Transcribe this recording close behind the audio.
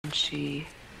and she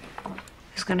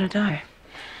is gonna die.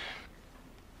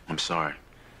 I'm sorry.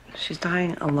 She's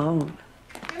dying alone.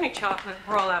 Give me chocolate.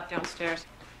 We're all out downstairs.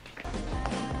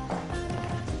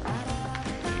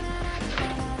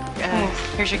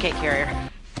 Here's your cake carrier.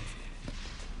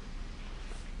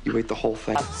 You ate the whole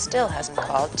thing? Still hasn't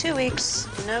called. 2 weeks,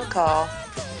 no call.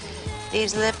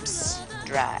 These lips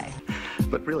dry.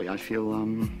 But really, I feel,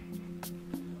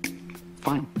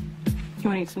 fine. You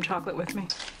want to eat some chocolate with me?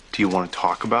 Do you want to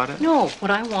talk about it? No,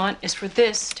 what I want is for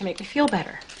this to make me feel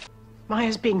better.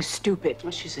 Maya's being stupid.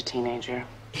 Well, she's a teenager.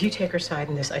 If you take her side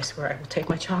in this, I swear I will take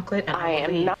my chocolate and I will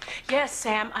am leave. not. Yes,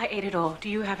 Sam, I ate it all. Do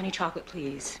you have any chocolate,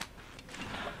 please?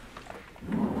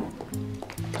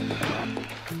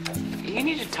 You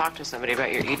need to talk to somebody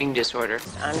about your eating disorder.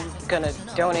 I'm gonna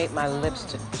donate my lips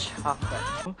to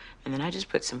chocolate. And then I just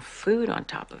put some food on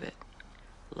top of it.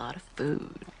 A lot of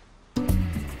food.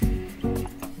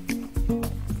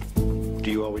 Do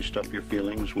you always stuff your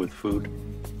feelings with food?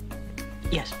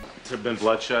 Yes. There have been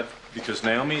bloodshed because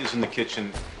Naomi is in the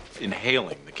kitchen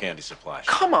inhaling the candy supply.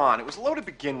 Come on, it was low to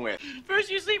begin with. First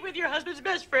you sleep with your husband's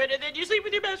best friend, and then you sleep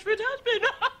with your best friend's husband.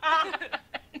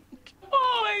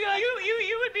 Oh my God,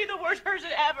 you would be the worst person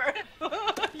ever.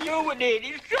 You would need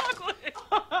his chocolate.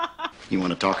 You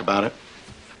want to talk about it?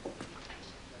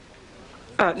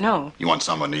 No. You want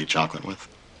someone to eat chocolate with?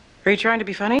 Are you trying to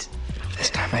be funny? This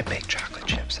time I baked chocolate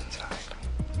chips inside.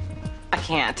 I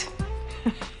can't.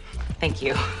 Thank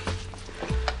you.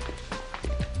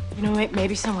 You know,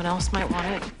 maybe someone else might want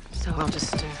it, so I'll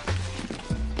just,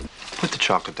 Put the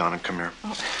chocolate down and come here.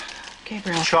 Oh,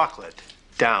 Gabriel. Chocolate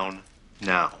down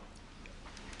now.